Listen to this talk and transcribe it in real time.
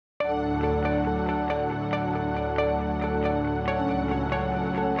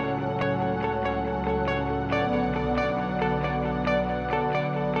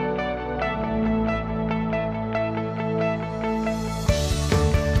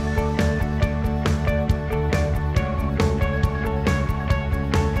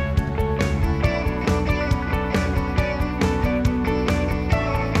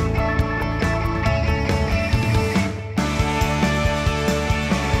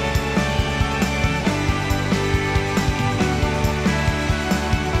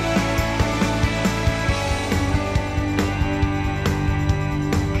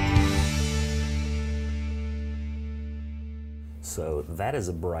That is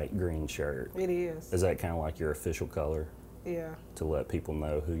a bright green shirt. It is. Is that kind of like your official color? Yeah. To let people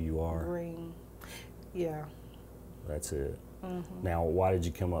know who you are? Green. Yeah. That's it. Now, why did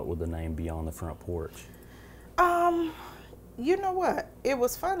you come up with the name Beyond the Front Porch? You know what? It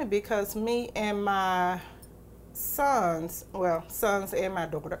was funny because me and my sons and my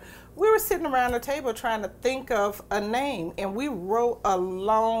daughter, we were sitting around the table trying to think of a name, and we wrote a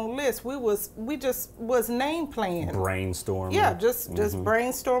long list. We just was name playing. Brainstorming. Yeah, just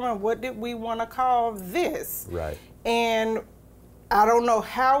brainstorming. What did we want to call this? Right. And I don't know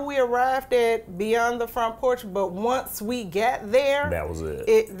how we arrived at Beyond the Front Porch, but once we got there, That was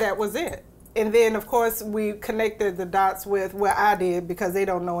it. That was it. And then, of course, we connected the dots with, well, I did, because they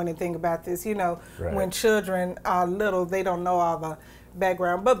don't know anything about this. You know, Right. when children are little, they don't know all the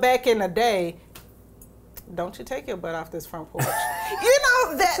background. But back in the day, don't you take your butt off this front porch. You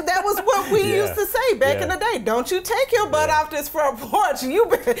know, that was what we used to say back in the day. Don't you take your butt off this front porch.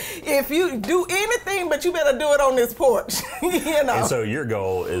 If you do anything, but you better do it on this porch. You know. And so your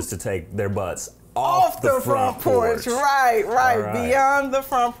goal is to take their butts off the front porch. Right. Right. Beyond the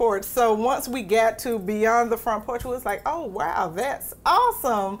front porch. So once we got to Beyond the Front Porch, it was like, oh, wow, that's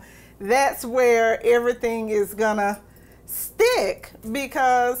awesome. That's where everything is going to stick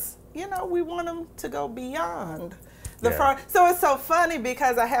because, you know, we want them to go beyond the front. So it's so funny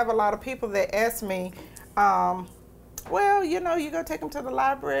because I have a lot of people that ask me, well, you know, you're going to take them to the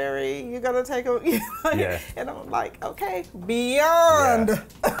library, you're going to take them, you know, and I'm like, okay, beyond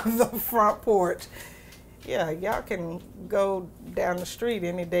the front porch. Yeah, y'all can go down the street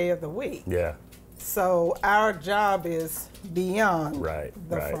any day of the week. Yeah. So our job is beyond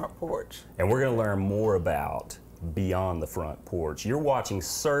the front porch. And we're going to learn more about Beyond the Front Porch. You're watching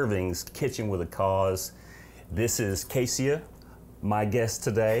Servings Kitchen with a Cause. This is Casey, my guest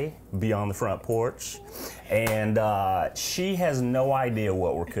today, Beyond the Front Porch. And she has no idea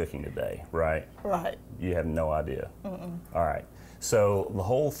what we're cooking today, right? Right. You have no idea? All right. So the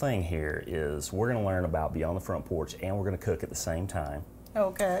whole thing here is we're going to learn about Beyond the Front Porch and we're going to cook at the same time.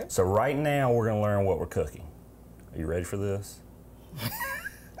 Okay. So right now we're going to learn what we're cooking. Are you ready for this?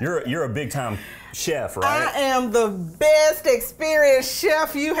 You're a big time chef, right? I am the best experienced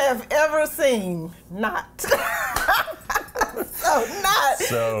chef you have ever seen. Not.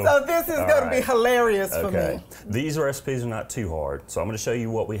 So this is going to be hilarious for me. These recipes are not too hard, so I'm going to show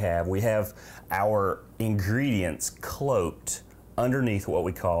you what we have. We have our ingredients cloaked underneath what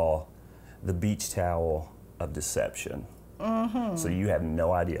we call the beach towel of deception. So you have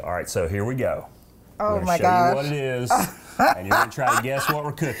no idea. All right, so here we go. Oh my gosh. gosh. Show you what it is, and you're going to try to guess what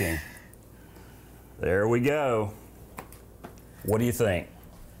we're cooking. There we go. What do you think?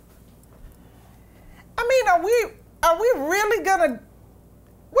 I mean, are we really gonna?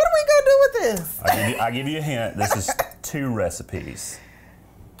 What are we gonna do with this? I'll give you a hint. This is 2 recipes.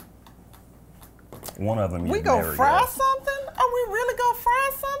 One of them you We gonna fry something? Are we really gonna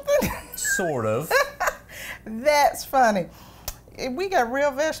fry something? Sort of. That's funny. We got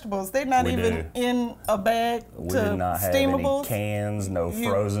real vegetables. They're not even in a bag. We did not have any cans, no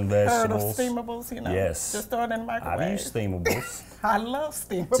frozen vegetables. Heard of steamables, you know? Yes. Just throw it in the microwave. I've used steamables. I love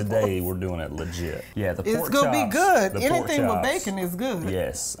steamables. Today we're doing it legit. Yeah, the pork chops. It's gonna be good. Anything with bacon is good.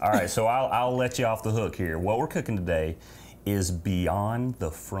 Yes. All right, so I'll let you off the hook here. What we're cooking today is Beyond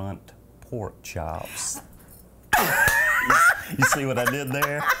the Front Pork Chops. You see what I did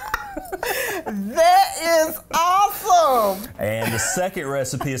there? That is awesome. And the second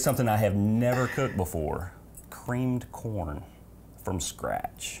recipe is something I have never cooked before. Creamed corn from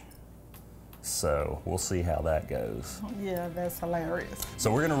scratch. So we'll see how that goes. Yeah, that's hilarious.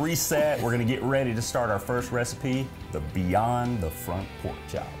 So we're gonna reset. We're gonna get ready to start our first recipe, the Beyond the Front Pork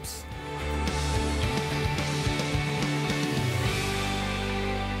Chops.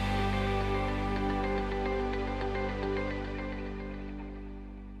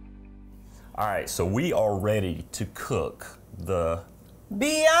 All right, so we are ready to cook the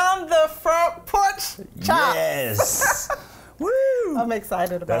Beyond the Front Porch Chops. Yes. Woo! I'm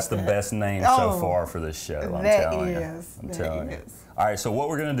excited about that. That's the best name so far for this show, I'm telling you. I'm telling you. All right, so what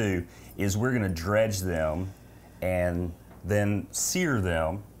we're gonna do is we're gonna dredge them and then sear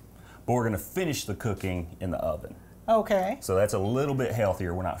them, but we're gonna finish the cooking in the oven. Okay. So that's a little bit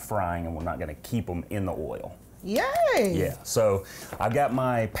healthier. We're not frying and we're not gonna keep them in the oil. Yay! Yeah, so I've got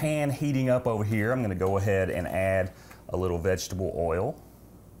my pan heating up over here. I'm gonna go ahead and add a little vegetable oil.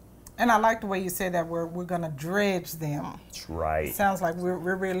 And I like the way you said that we're gonna dredge them. That's right. It sounds like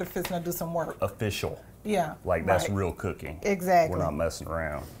we're really fixing to do some work. Official. Yeah. Like that's real cooking. Exactly. We're not messing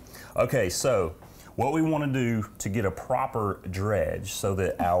around. Okay, so what we want to do to get a proper dredge so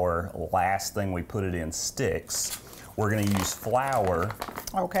that our last thing we put it in sticks, we're gonna use flour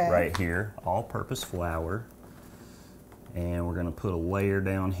Okay. right here, all-purpose flour. And we're gonna put a layer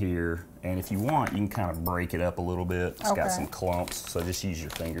down here. And if you want, you can kind of break it up a little bit. It's got some clumps, so just use your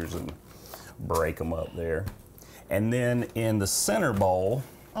fingers and break them up there. And then in the center bowl,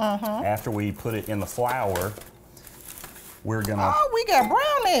 after we put it in the flour, we're gonna... Oh, we got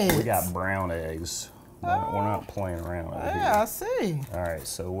brown eggs. We got brown eggs. We're not playing around over here. Yeah, I see. All right,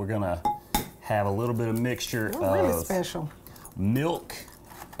 so we're gonna have a little bit of mixture Really special. milk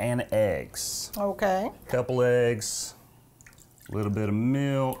and eggs. Okay. Couple eggs, a little bit of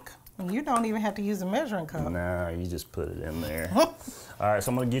milk. You don't even have to use a measuring cup. No, you just put it in there. All right,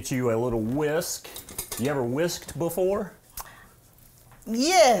 so I'm gonna get you a little whisk. You ever whisked before?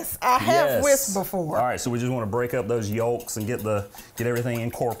 Yes, I have whisked before. All right, so we just want to break up those yolks and get everything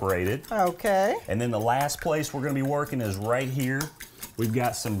incorporated. Okay. And then the last place we're going to be working is right here. We've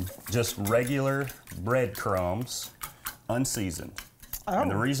got some just regular breadcrumbs, unseasoned. Oh. And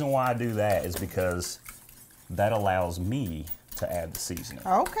the reason why I do that is because that allows me to add the seasoning.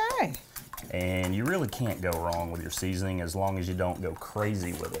 Okay. And you really can't go wrong with your seasoning as long as you don't go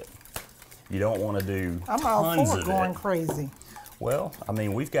crazy with it. You don't want to do I'm all tons for of going it. crazy. Well, I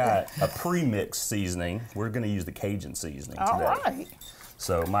mean, we've got a pre-mixed seasoning. We're going to use the Cajun seasoning today. All right.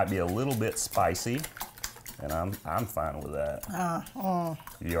 So it might be a little bit spicy, and I'm fine with that.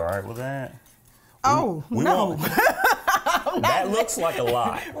 You all right with that? Oh, no. That looks like a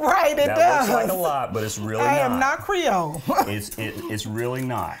lot. Right, it does. That looks like a lot, but it's really I not. am not Creole. It's really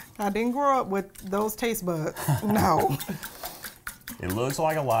not. I didn't grow up with those taste buds. No. It looks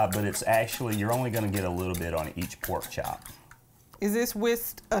like a lot, but it's actually, you're only going to get a little bit on each pork chop. Is this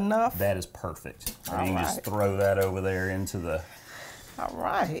whisked enough? That is perfect. So you can All just right. throw that over there into the All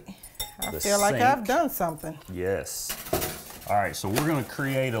right. I the feel like sink. I've done something. Yes. All right, so we're going to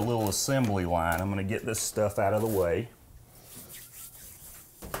create a little assembly line. I'm going to get this stuff out of the way.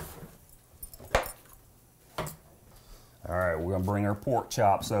 All right, we're going to bring our pork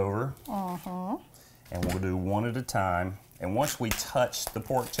chops over. And we'll do one at a time. And once we touch the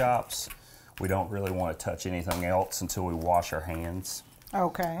pork chops, we don't really want to touch anything else until we wash our hands.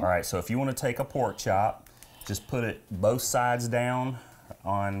 Okay. All right, so if you want to take a pork chop, just put it both sides down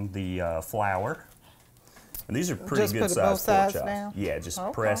on the flour. And these are pretty Just good put it sized both sides pork chops. down? Yeah, just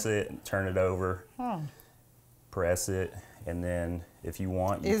Okay. press it and turn it over. Press it, and then if you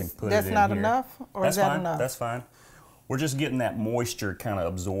want, you can put it in That's not here. enough, or That's is that fine. enough? That's fine. We're just getting that moisture kind of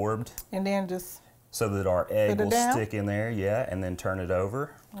absorbed And then just, so that our egg Put it will down? stick in there. Yeah, and then turn it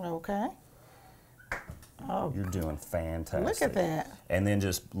over. okay. Oh, You're doing fantastic. look at that. And then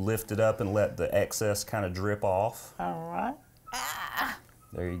just lift it up and let the excess kind of drip off. All right.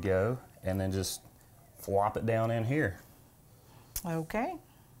 There you go. And then just flop it down in here. Okay.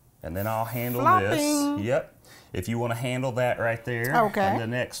 And then I'll handle Flopping. this. Yep. If you want to handle that right there. Okay. And the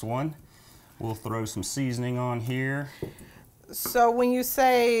next one, we'll throw some seasoning on here. So when you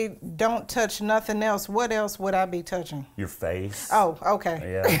say don't touch nothing else, what else would I be touching? Your face. Oh,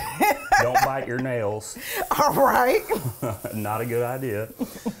 okay. Yeah. Don't bite your nails. All right. Not a good idea.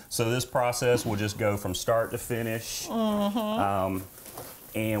 So this process will just go from start to finish. And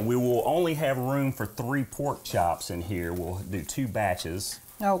we will only have room for 3 pork chops in here. We'll do 2 batches,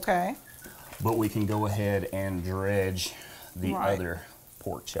 Okay. but we can go ahead and dredge the Right. other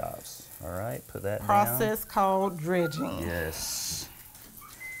pork chops. All right, put that down. Process called dredging. Yes.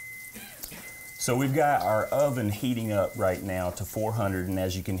 So we've got our oven heating up right now to 400, and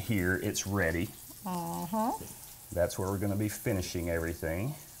as you can hear, it's ready. That's where we're going to be finishing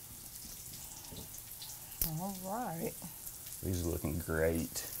everything. All right. These are looking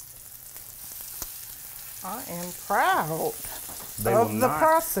great. I am proud They will of the not-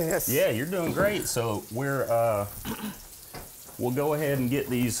 process. Yeah, you're doing great. So we'll go ahead and get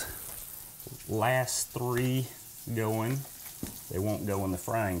these last 3 going. They won't go in the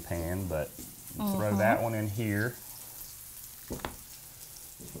frying pan, but throw that one in here.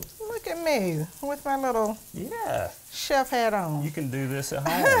 Look at me with my little Yeah, chef hat on. you can do this at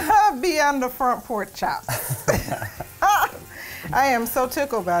home. Beyond the front porch chop. I am so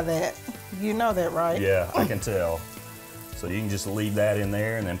tickled by that. You know that, right? Yeah, I can tell. So you can just leave that in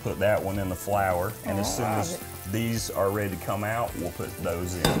there and then put that one in the flour. And as soon as these are ready to come out, we'll put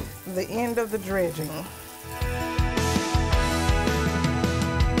those in. The end of the dredging.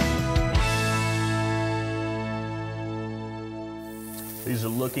 These are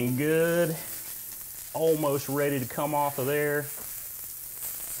looking good. Almost ready to come off of there.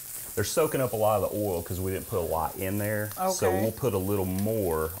 They're soaking up a lot of the oil because we didn't put a lot in there. So Okay. we'll put a little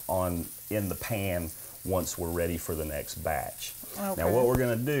more in the pan once we're ready for the next batch. Okay. Now what we're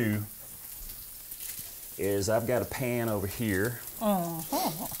gonna do is I've got a pan over here.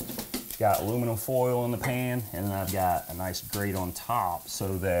 Got aluminum foil in the pan, and then I've got a nice grate on top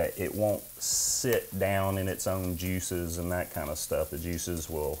so that it won't sit down in its own juices and that kind of stuff. The juices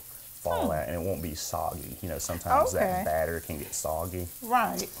will fall out and it won't be soggy. You know, sometimes that batter can get soggy.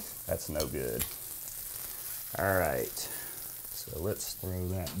 Right. That's no good. All right, so let's throw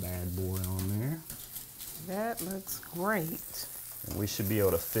that bad boy on there. That looks great. And we should be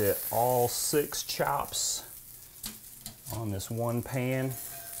able to fit all 6 chops on this one pan.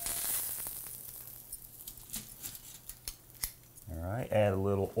 All right, add a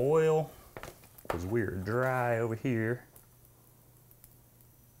little oil because we're dry over here.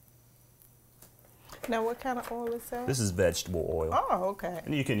 Now, what kind of oil is that? This is vegetable oil. Oh, okay.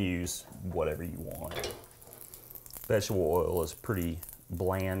 And you can use whatever you want. Vegetable oil is pretty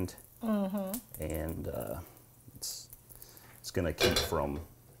bland, and it's going to keep from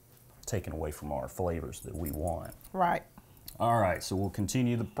taking away from our flavors that we want. Right. All right, so we'll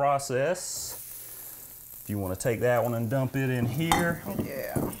continue the process. If you want to take that one and dump it in here.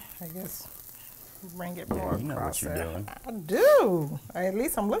 Yeah, I guess bring it more you know across what you're doing. I do. At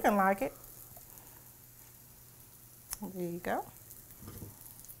least I'm looking like it. There you go.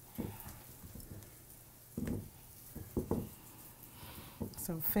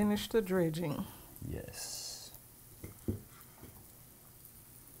 So finish the dredging. Yes.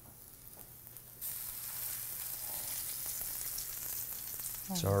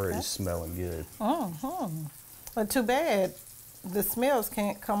 It's already smelling good. But too bad the smells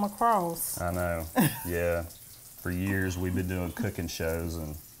can't come across. I know. Yeah. For years we've been doing cooking shows,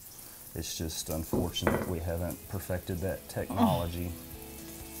 and it's just unfortunate we haven't perfected that technology.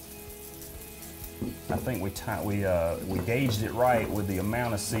 I think we gauged it right with the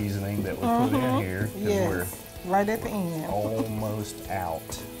amount of seasoning that we put in here. Yes, right at the end. Almost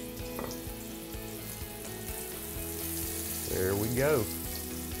out. There we go.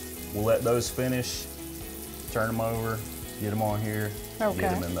 We'll let those finish, turn them over, get them on here, Okay.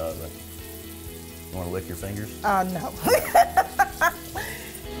 get them in the oven. You want to lick your fingers? No.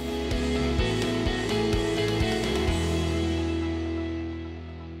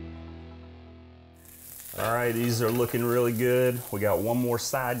 All right, these are looking really good. We got one more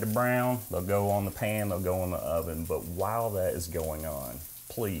side to brown. They'll go on the pan, they'll go in the oven. But while that is going on,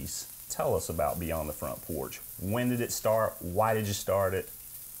 please tell us about Beyond the Front Porch. When did it start? Why did you start it?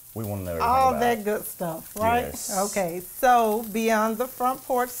 We want to know everything All about that it. good stuff, right? Yes. Okay, so Beyond the Front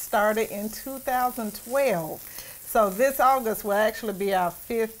Porch started in 2012. So this August will actually be our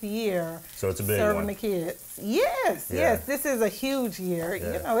 5th year So it's a big serving one. the kids. Yes, Yeah. yes, this is a huge year.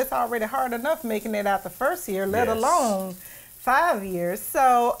 Yeah. You know, it's already hard enough making it out the first year, let Yes. alone 5 years.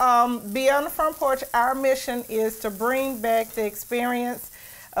 So Beyond the Front Porch, our mission is to bring back the experience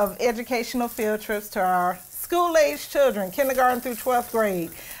of educational field trips to our school-age children, kindergarten through 12th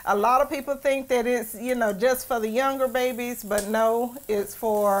grade. A lot of people think that it's, you know, just for the younger babies, but no, it's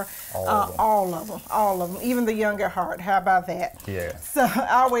for all of them, even the younger heart. How about that? Yeah. So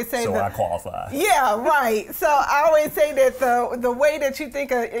I always say So I qualify. yeah, right. So I always say that the way that you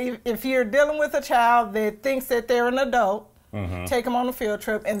think of, if you're dealing with a child that thinks that they're an adult, take them on a field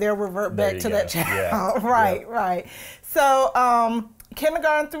trip and they'll revert There back you to go. that child. Yeah. Right, Yep. right. So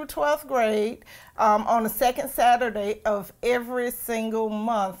kindergarten through 12th grade, on the second Saturday of every single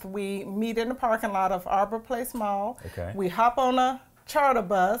month, we meet in the parking lot of Arbor Place Mall. Okay. We hop on a charter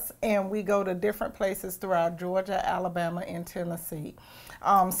bus and we go to different places throughout Georgia, Alabama, and Tennessee.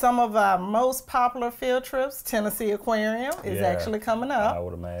 Some of our most popular field trips, Tennessee Aquarium is Yeah. actually coming up. I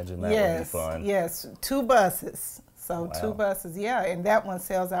would imagine that Yes, would be fun. yes, 2 buses. So Wow. 2 buses, yeah, and that one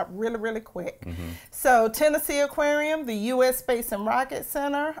sells out really, really quick. So Tennessee Aquarium, the U.S. Space and Rocket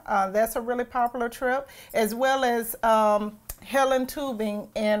Center, that's a really popular trip, as well as Helen Tubing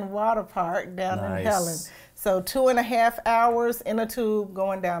and Water Park down in Nice. Helen. So 2.5 hours in a tube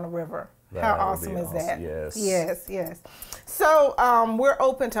going down the river. That How would awesome be is that? awesome, yes. Yes, yes. So we're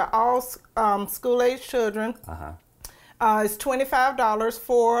open to all school-age children. It's $25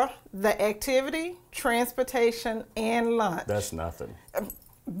 for the activity, transportation, and lunch. That's nothing.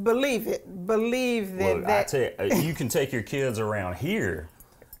 Believe it. Believe that. Look, I tell you, you can take your kids around here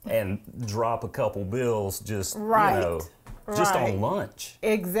and drop a couple bills just, Right, you know, just right. on lunch.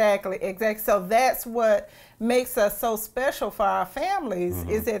 Exactly, exactly. So that's what makes us so special for our families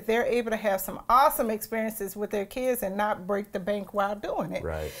is that they're able to have some awesome experiences with their kids and not break the bank while doing it.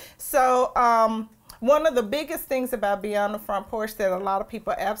 Right. So One of the biggest things about Beyond the Front Porch that a lot of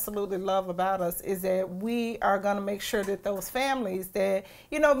people absolutely love about us is that we are going to make sure that those families that,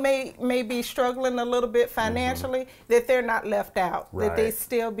 you know, may be struggling a little bit financially, that they're not left out, that they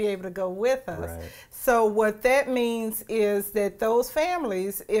still be able to go with us. So what that means is that those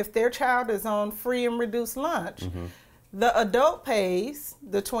families, if their child is on free and reduced lunch, the adult pays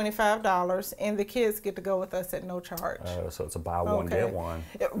the $25 and the kids get to go with us at no charge. So it's a buy one, get one.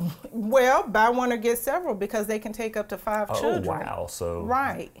 Well, buy one or get several because they can take up to 5 children. Oh, wow. So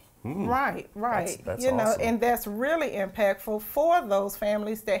right. Right. That's you know, awesome. and that's really impactful for those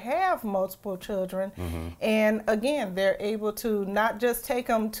families that have multiple children. And again, they're able to not just take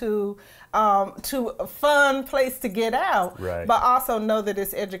them to a fun place to get out, but also know that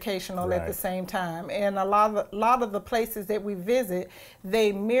it's educational at the same time. And a lot of the places that we visit,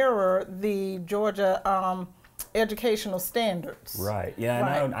 they mirror the Georgia educational standards. Right.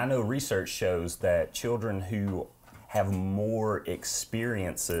 Yeah, I know research shows that children who have more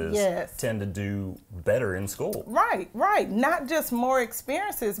experiences tend to do better in school. Right. Not just more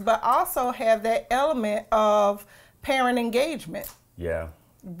experiences, but also have that element of parent engagement. Yeah.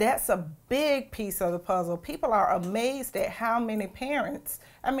 That's a big piece of the puzzle. People are amazed at how many parents,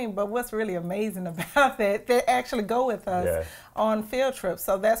 but what's really amazing about that, they actually go with us on field trips.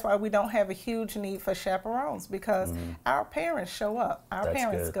 So that's why we don't have a huge need for chaperones, because our parents show up. Our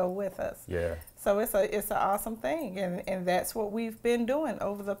parents go with us. Yeah. So it's an awesome thing, and that's what we've been doing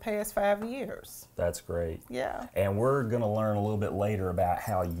over the past 5 years. That's great. Yeah. And we're going to learn a little bit later about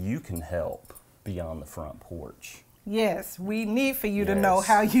how you can help Beyond the Front Porch. Yes, we need for you to know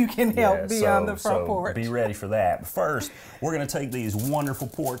how you can help Beyond the Front Porch. Be ready for that. But first, we're going to take these wonderful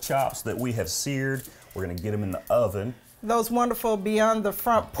pork chops that we have seared. We're going to get them in the oven. Those wonderful Beyond the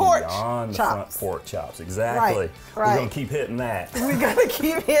Front Porch Beyond the chops. Front Porch chops, exactly. We're going to keep hitting that. We're going to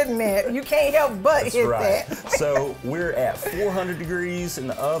keep hitting that. You can't help but hit that. So we're at 400 degrees in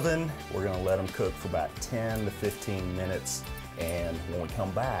the oven. We're going to let them cook for about 10 to 15 minutes. And when we come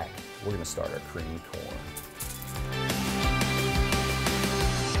back, we're going to start our creamed corn.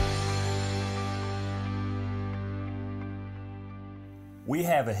 We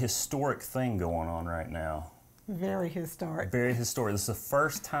have a historic thing going on right now. Very historic. Very historic. This is the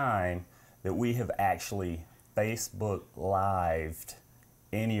first time that we have actually Facebook Lived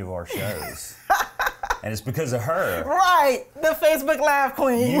any of our shows. And it's because of her. Right, the Facebook Live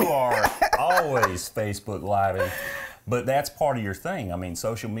queen. You are always Facebook Living. But that's part of your thing. I mean,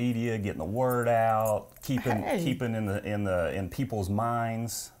 social media, getting the word out, keeping in people's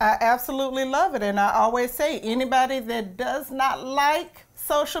minds. I absolutely love it, and I always say anybody that does not like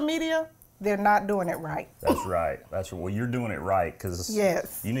social media, they're not doing it right. That's right. That's right. Well, you're doing it right, because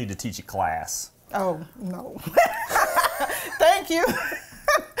you need to teach a class. Oh no. Thank you.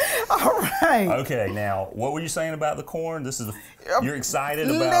 All right. Okay, now what were you saying about the corn? You're excited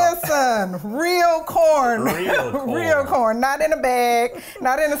about. Listen, real corn. Real corn. Real corn, not in a bag,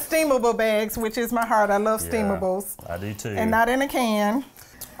 not in a steamable bags, which is my heart. I love steamables. I do too. And not in a can.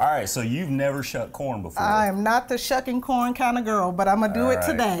 All right, so you've never shucked corn before. I am not the shucking corn kind of girl, but I'm gonna do it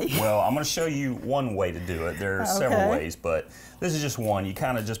today. Well, I'm gonna show you one way to do it. There are several ways, but this is just one. You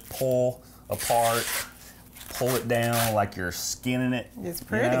kind of just pull apart, pull it down like you're skinning it. It's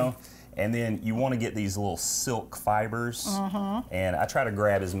pretty. You know? And then you want to get these little silk fibers. And I try to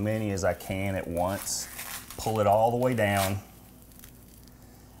grab as many as I can at once, pull it all the way down,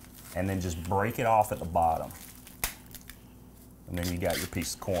 and then just break it off at the bottom. And then you got your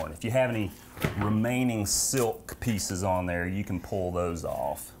piece of corn. If you have any remaining silk pieces on there, you can pull those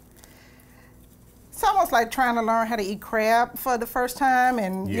off. It's almost like trying to learn how to eat crab for the first time,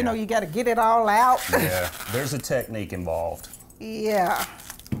 and you know, you got to get it all out. Yeah, there's a technique involved. Yeah,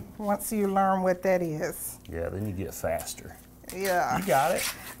 once you learn what that is. Yeah, then you get faster. Yeah. You got it.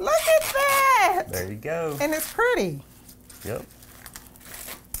 Look at that. There you go. And it's pretty. Yep.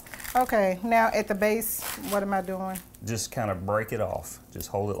 Okay, now at the base, what am I doing? Just kind of break it off. Just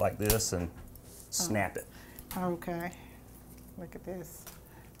hold it like this and snap it. Okay, look at this.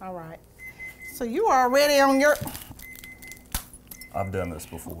 All right. So you are already on your... I've done this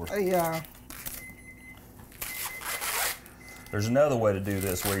before. Yeah. There's another way to do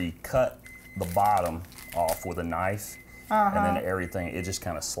this where you cut the bottom off with a knife, and then everything, it just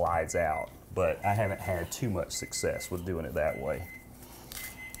kind of slides out. But I haven't had too much success with doing it that way.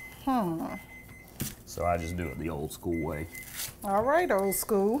 So I just do it the old school way. All right, old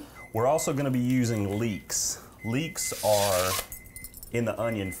school. We're also going to be using leeks. Leeks are in the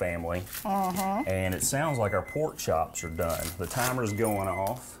onion family, and it sounds like our pork chops are done. The timer's going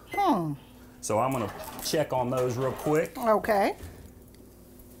off. So I'm going to check on those real quick. Okay.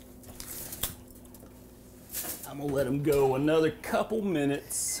 gonna let them go another couple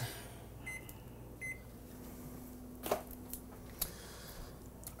minutes.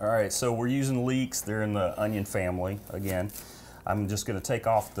 All right, so we're using leeks. They're in the onion family again. I'm just gonna take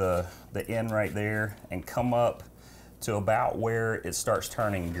off the end right there and come up to about where it starts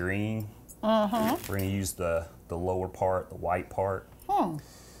turning green. We're gonna use the lower part, the white part. I'm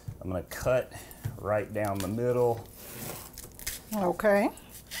gonna cut right down the middle. Okay.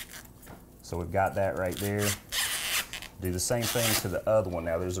 So we've got that right there. Do the same thing to the other one.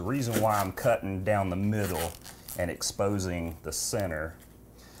 Now there's a reason why I'm cutting down the middle and exposing the center.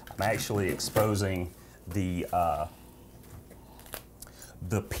 I'm actually exposing the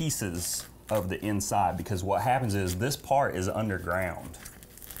pieces of the inside, because what happens is this part is underground.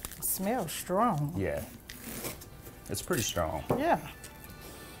 Smells strong. Yeah, it's pretty strong. Yeah.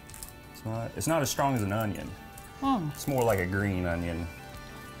 It's not as strong as an onion. It's more like a green onion.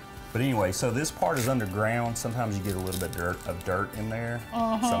 But anyway, so this part is underground. Sometimes you get a little bit of dirt in there. So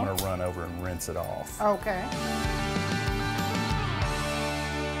I'm gonna run over and rinse it off. Okay.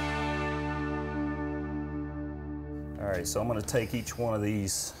 All right, so I'm gonna take each one of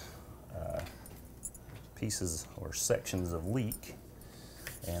these pieces or sections of leek,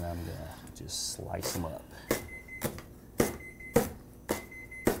 and I'm gonna just slice them up.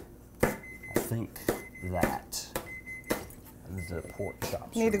 I think that the pork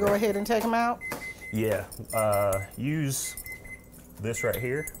chops. Need to go ahead and take them out? Yeah, use this right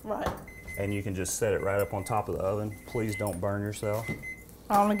here. Right. And you can just set it right up on top of the oven. Please don't burn yourself.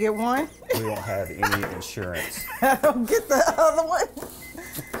 I only get one? We don't have any insurance. I don't get the other one.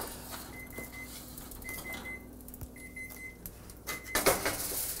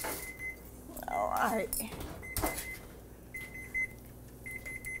 All right.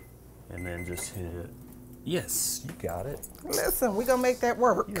 And then just hit it. Yes, you got it. Listen, we're gonna make that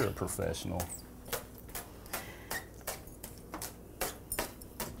work. You're a professional.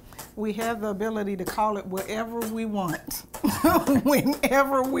 We have the ability to call it whatever we want,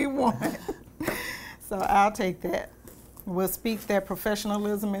 whenever we want. So I'll take that. We'll speak that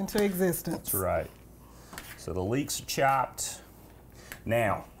professionalism into existence. That's right. So the leeks are chopped.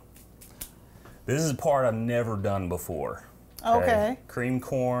 Now, this is a part I've never done before. Okay. Cream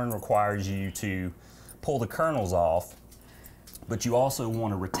corn requires you to pull the kernels off, but you also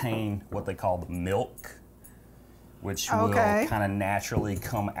want to retain what they call the milk, which will kind of naturally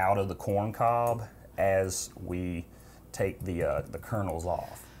come out of the corn cob as we take the kernels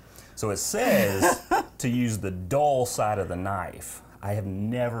off. So it says to use the dull side of the knife. I have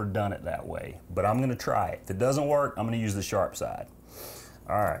never done it that way, but I'm gonna try it. If it doesn't work, I'm gonna use the sharp side.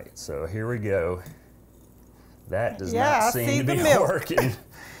 All right, so here we go. That does not seem to be working.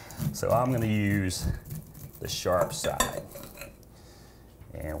 So I'm gonna use the sharp side.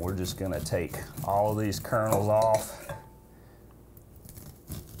 And we're just gonna take all of these kernels off.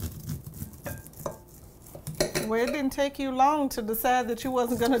 Well, it didn't take you long to decide that you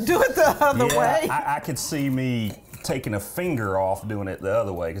wasn't gonna do it the other way. I could see me taking a finger off doing it the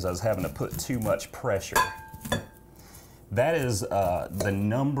other way because I was having to put too much pressure. That is the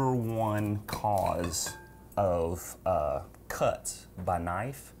 #1 cause of cuts by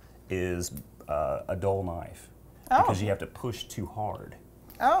knife is a dull knife. Because you have to push too hard.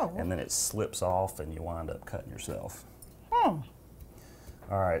 And then it slips off and you wind up cutting yourself. All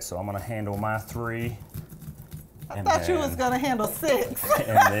right, so I'm gonna handle my 3. I thought you was gonna handle 6.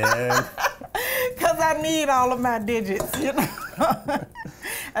 And then, because I need all of my digits, you know.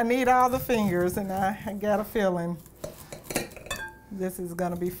 I need all the fingers, and I got a feeling this is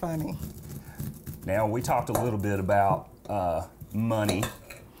gonna be funny. now we talked a little bit about money,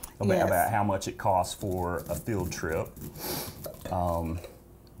 about how much it costs for a field trip,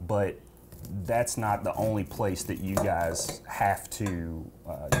 but that's not the only place that you guys have to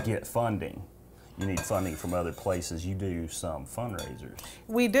get funding. You need funding from other places. You do some fundraisers.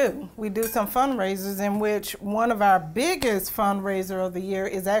 We do. We do some fundraisers, in which one of our biggest fundraiser of the year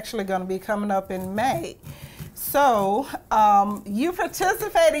is actually going to be coming up in May. So you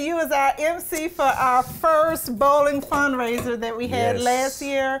participated, you was our MC for our first bowling fundraiser that we had last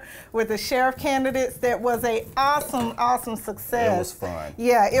year with the sheriff candidates. That was a awesome success. It was fun.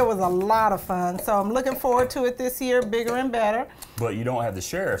 Yeah, it was a lot of fun. So I'm looking forward to it this year, bigger and better. But you don't have the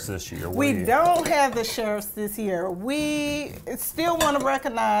sheriffs this year. We don't have the sheriffs this year. We still want to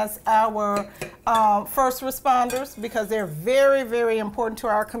recognize our first responders because they're very, very important to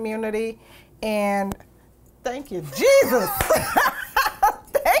our community. And thank you, Jesus.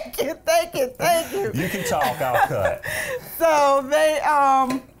 thank you. You can talk, I'll cut. So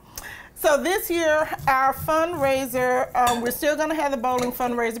So this year, our fundraiser, we're still going to have the bowling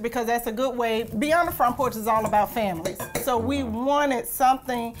fundraiser because that's a good way. Beyond the Front Porch is all about families. So we wanted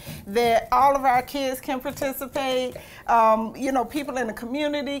something that all of our kids can participate, you know, people in the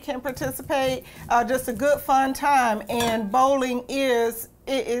community can participate, just a good fun time. And bowling is,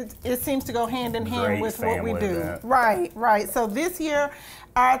 it seems to go hand in hand with what we do. Event. Right, right. So this year,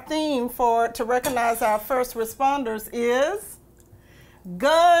 our theme to recognize our first responders is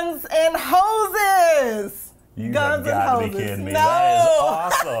Guns and Hoses. You Guns have and got to hoses. be kidding me. No. That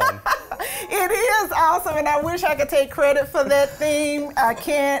is awesome. It is awesome, and I wish I could take credit for that theme. I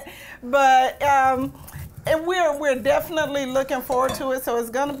can't, but and we're definitely looking forward to it. So it's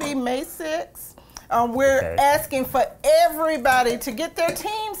going to be May 6th. We're asking for everybody to get their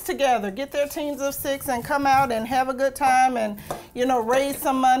teams together, get their teams of 6 and come out and have a good time and, you know, raise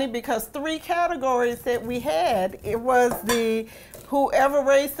some money, because 3 categories that we had, it was the whoever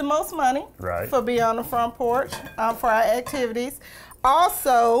raised the most money for Beyond the Front Porch for our activities.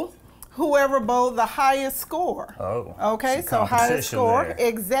 Also, whoever bowled the highest score. Oh, okay, so highest score, there.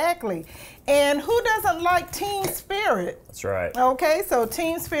 Exactly. And who doesn't like team spirit? That's right. Okay, so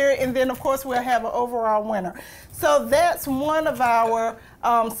team spirit, and then of course we'll have an overall winner. So that's one of our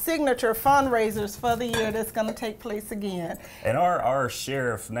signature fundraisers for the year that's going to take place again. And our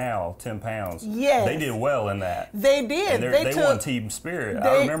sheriff now, 10 pounds, yes, they did well in that. They did. And they won team spirit.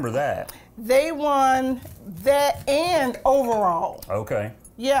 I remember that. They won that and overall. Okay.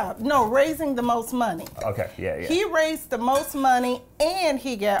 Yeah, no, raising the most money. Okay, yeah. He raised the most money and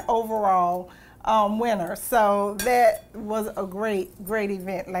he got overall winner. So that was a great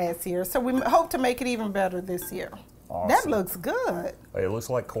event last year. So we hope to make it even better this year. Awesome. That looks good. It looks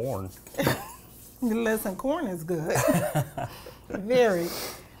like corn. Listen, corn is good. Very.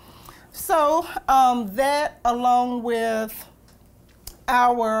 So that, along with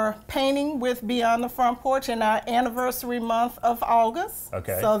our painting with Beyond the Front Porch in our anniversary month of August.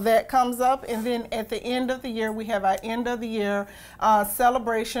 Okay. So that comes up, and then at the end of the year, we have our end of the year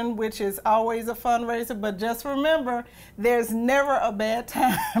celebration, which is always a fundraiser. But just remember, there's never a bad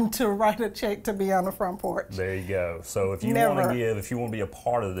time to write a check to Beyond the Front Porch. There you go. So if you want to give, if you want to be a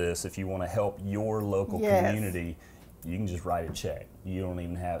part of this, if you want to help your local community, you can just write a check. You don't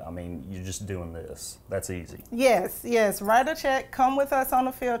even have, I mean, you're just doing this. That's easy. Yes, yes. Write a check. Come with us on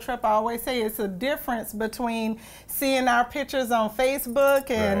a field trip. I always say it's a difference between seeing our pictures on Facebook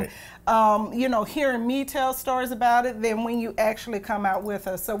and, you know, hearing me tell stories about it than when you actually come out with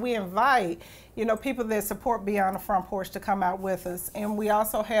us. So we invite, you know, people that support Beyond the Front Porch to come out with us. And we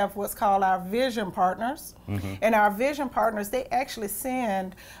also have what's called our vision partners. And our vision partners, they actually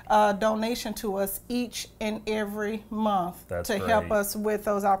send a donation to us each and every month to help us with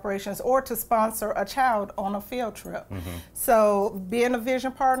those operations or to sponsor a child on a field trip. So being a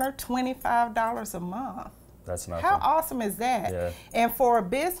vision partner, $25 a month. That's nothing. How awesome is that? Yeah. And for a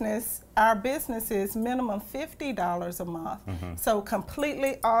business, our business is minimum $50 a month. So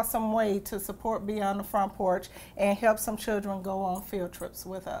completely awesome way to support Beyond the Front Porch and help some children go on field trips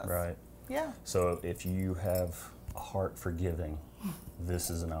with us. Right. Yeah. So if you have a heart for giving, this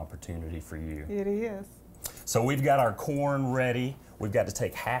is an opportunity for you. It is. So we've got our corn ready. We've got to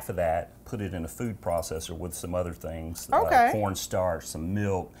take half of that, put it in a food processor with some other things. Corn starch, some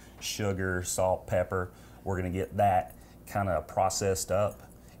milk, sugar, salt, pepper. We're going to get that kind of processed up,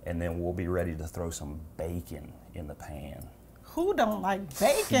 and then we'll be ready to throw some bacon in the pan. Who don't like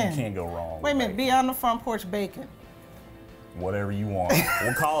bacon? You can't go wrong. Wait a minute, Beyond the Front Porch bacon. Whatever you want.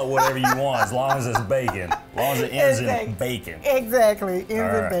 We'll call it whatever you want, as long as it's bacon. As long as it ends in bacon. Exactly, ends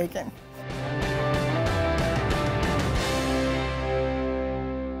in bacon.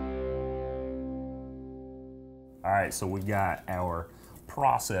 All right, so we've got our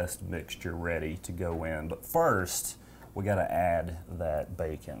processed mixture ready to go in, but first we got to add that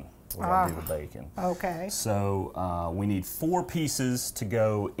bacon. We got to do the bacon. Okay. So we need 4 pieces to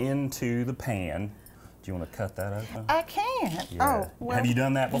go into the pan. Do you want to cut that open? I can. Yeah. Oh, well, have you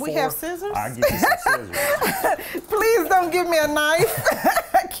done that before? We have scissors? I'll get you some scissors. Please don't give me a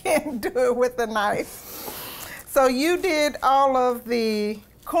knife. I can't do it with a knife. So you did all of the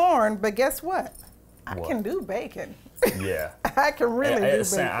corn, but guess what? I can do bacon. Yeah. I can really do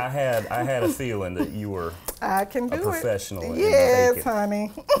bacon. I had a feeling that you were a professional in yes, bacon.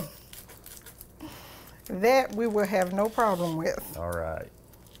 Honey. That we will have no problem with. All right.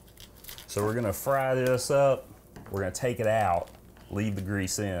 So we're gonna fry this up. We're gonna take it out, leave the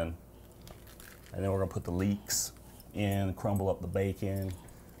grease in, and then we're gonna put the leeks in, crumble up the bacon,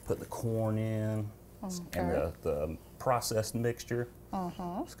 put the corn in, and the processed mixture.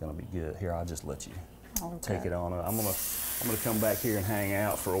 It's gonna be good. Here, I'll just let you Okay. Take it on. I'm gonna come back here and hang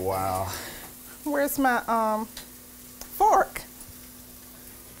out for a while. Where's my fork?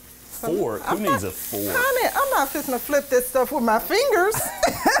 Fork? Who needs a fork? Honey, I'm not fixing to flip this stuff with my fingers.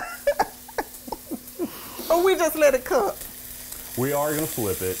 Or we just let it cook? We are gonna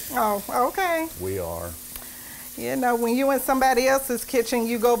flip it. Oh, okay. We are. You know, when you in somebody else's kitchen,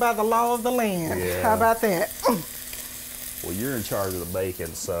 you go by the law of the land. Yeah. How about that? Well, you're in charge of the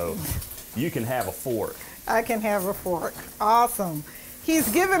bacon, so you can have a fork. I can have a fork. Awesome. He's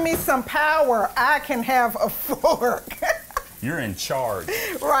giving me some power. I can have a fork. You're in charge.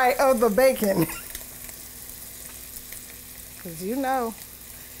 Right, of the bacon. Because you know,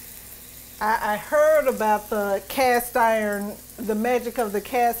 I heard about the cast iron, the magic of the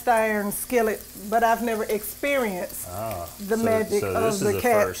cast iron skillet, but I've never experienced the magic of the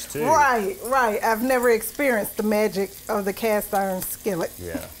cast. Right, right. I've never experienced the magic of the cast iron skillet.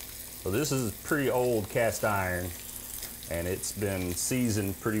 Yeah. Well, this is pretty old cast iron, and it's been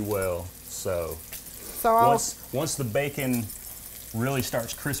seasoned pretty well. So once the bacon really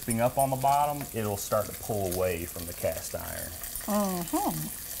starts crisping up on the bottom, it'll start to pull away from the cast iron.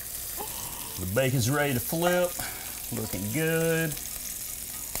 The bacon's ready to flip, looking good.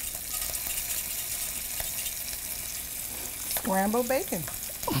 Scrambled bacon.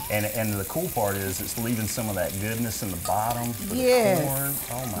 And the cool part is it's leaving some of that goodness in the bottom for the corn.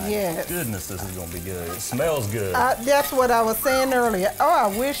 Oh my goodness, this is gonna be good. It smells good. That's what I was saying earlier. Oh,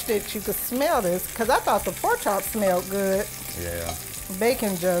 I wish that you could smell this, because I thought the pork chop smelled good. Yeah.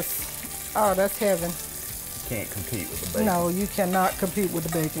 Bacon just, oh, that's heaven. Can't compete with the bacon. No, you cannot compete with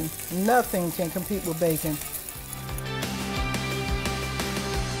the bacon. Nothing can compete with bacon.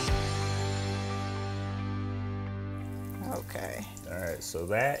 Okay. All right, so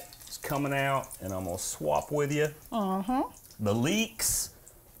that's coming out, and I'm gonna swap with you. The leeks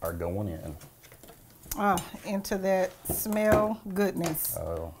are going in. Into that smell goodness.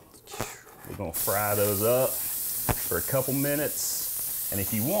 Oh, we're gonna fry those up for a couple minutes. And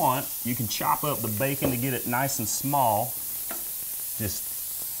if you want, you can chop up the bacon to get it nice and small.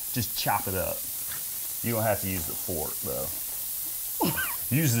 Just chop it up. You don't have to use the fork though.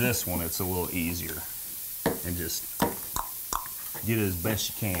 Use this one, it's a little easier. And just get it as best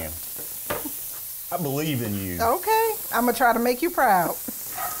you can. I believe in you. Okay, I'm gonna try to make you proud.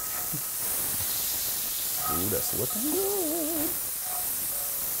 Ooh, that's looking good.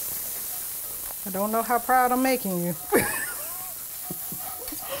 I don't know how proud I'm making you.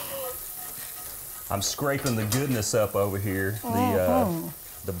 I'm scraping the goodness up over here.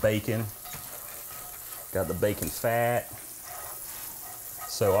 The bacon. Got the bacon fat.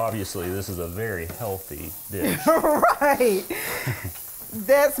 So obviously this is a very healthy dish. Right.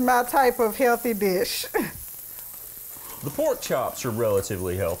 That's my type of healthy dish. The pork chops are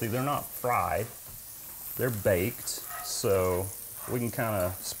relatively healthy. They're not fried. They're baked. So we can kind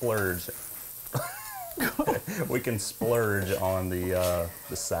of splurge. We can splurge on the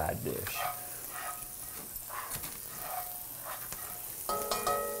side dish.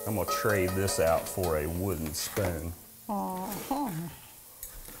 I'm gonna trade this out for a wooden spoon.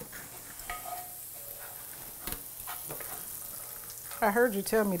 I heard you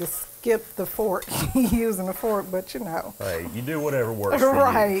tell me to skip the fork using a fork, but you know. Hey, you do whatever works for you.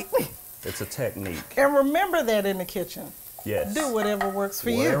 Right. It's a technique. And remember that in the kitchen. Yes. Do whatever works for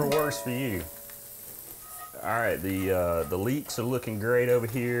you. Whatever works for you. All right, the leeks are looking great over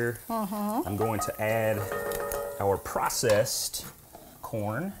here. I'm going to add our processed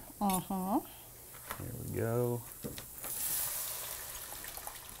corn. Here we go.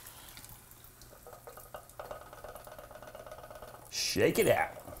 Shake it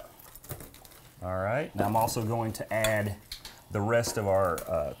out. All right, now I'm also going to add the rest of our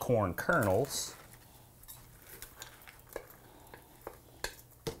corn kernels.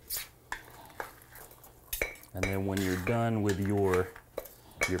 And then when you're done with your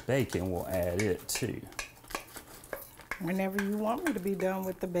bacon, we'll add it too. Whenever you want me to be done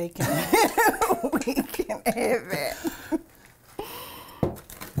with the bacon, we can add that.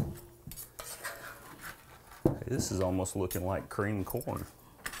 This is almost looking like cream corn.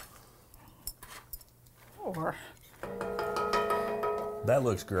 Or that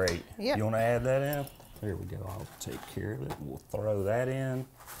looks great. Yep. You want to add that in? There we go. I'll take care of it. We'll throw that in.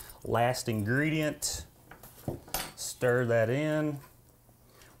 Last ingredient. Stir that in.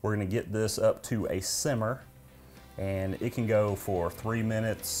 We're going to get this up to a simmer, and it can go for 3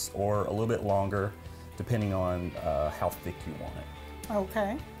 minutes or a little bit longer, depending on how thick you want it.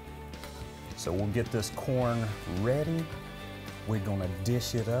 okay. So we'll get this corn ready. We're gonna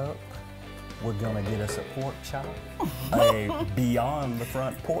dish it up. we're gonna get us a pork chop, a beyond the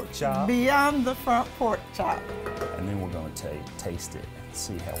front pork chop. Beyond the front pork chop. And then we're gonna taste it,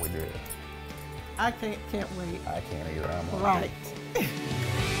 see how we do. I can't wait. I can't either, I'm Right.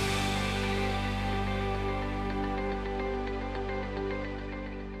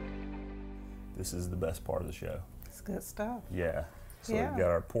 This is the best part of the show. It's good stuff. Yeah. So Yeah. we've got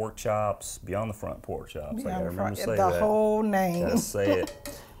our pork chops, beyond the front pork chops. I gotta remember to say the that. whole name. Gotta say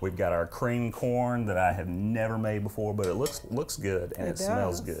it. We've got our cream corn that I have never made before, but it looks good and it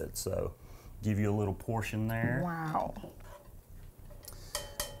smells good. So give you a little portion there. Wow.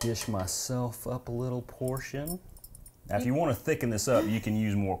 Dish myself up a little portion. Now, if you want to thicken this up, you can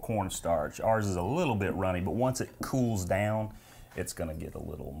use more cornstarch. Ours is a little bit runny, but once it cools down, it's going to get a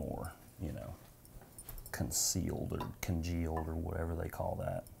little more, you know, concealed or congealed or whatever they call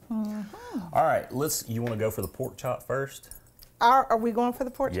that. All right, you want to go for the pork chop first? Are we going for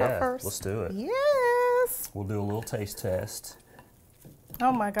the pork chop Yeah, first? let's do it. Yes. We'll do a little taste test.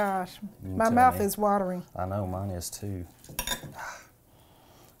 Oh my gosh. My tell mouth me. is watering. I know, mine is too.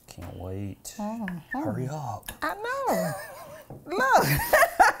 Can't wait. Hurry up. I know. Look.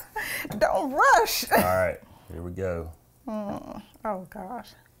 Don't rush. All right, here we go. Oh gosh.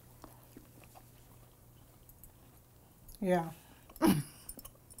 Yeah.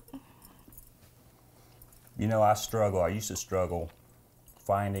 You know, I used to struggle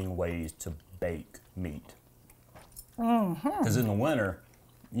finding ways to bake meat. Because in the winter,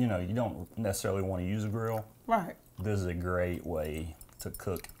 you know, you don't necessarily want to use a grill. Right. This is a great way to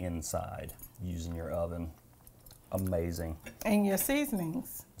cook inside using your oven. Amazing. And your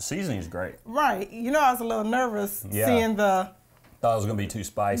seasonings. The seasoning is great. Right. You know, I was a little nervous Yeah. seeing the... Thought it was going to be too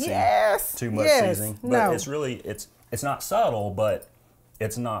spicy. Yes. Too much yes. seasoning. But No. it's really, it's not subtle, but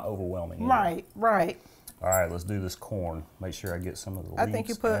it's not overwhelming either. Right, right. All right, let's do this corn. Make sure I get some of the I think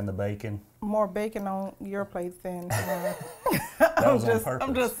you leeks put- and the bacon. More bacon on your plate than mine. That was on purpose.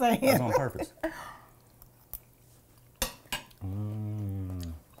 I'm just saying. That was on purpose.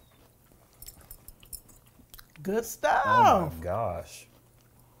 Good stuff. Oh my gosh.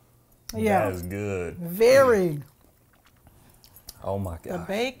 Yeah. That is good. Very. Oh my The gosh.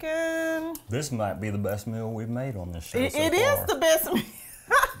 bacon. This might be the best meal we've made on this show It so is far. the best meal.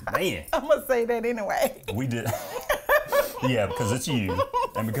 Man, I'm going to say that anyway. we did. Yeah, because it's you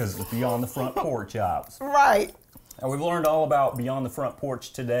and because it's Beyond the Front Porch Chops. Right. And we've learned all about Beyond the Front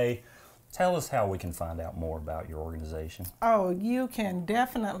Porch today. Tell us how we can find out more about your organization. Oh, you can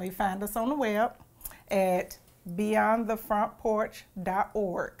definitely find us on the web at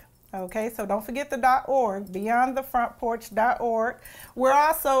beyondthefrontporch.org. Okay, so don't forget the .org, beyondthefrontporch.org. We're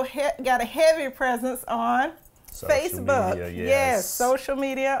also got a heavy presence on Social Facebook. media, Yes, social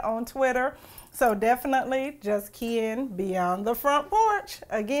media, on Twitter. So definitely just key in Beyond the Front Porch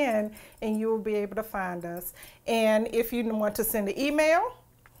again, and you will be able to find us. And if you want to send an email,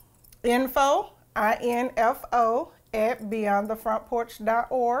 info at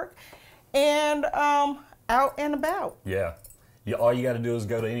beyondthefrontporch.org, and out and about. Yeah. All you got to do is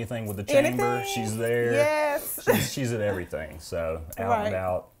go to anything with the chamber. Anything? She's there. Yes. She's at everything. So out and Right.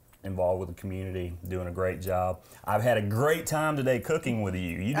 about, involved with the community, doing a great job. I've had a great time today cooking with you.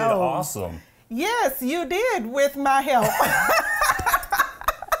 You did awesome. Yes, you did with my help.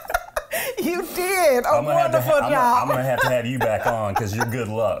 You did a wonderful job. I'm going to have to have you back on because you're good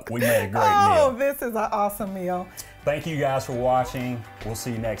luck. We made a great Oh, meal. this is an awesome meal. Thank you guys for watching. We'll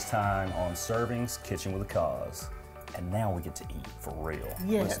see you next time on Servings Kitchen with a Cause. And now we get to eat for real.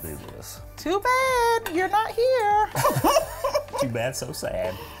 Yes. Let's do this. Too bad you're not here. Too bad, so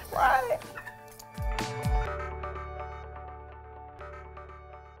sad. Right.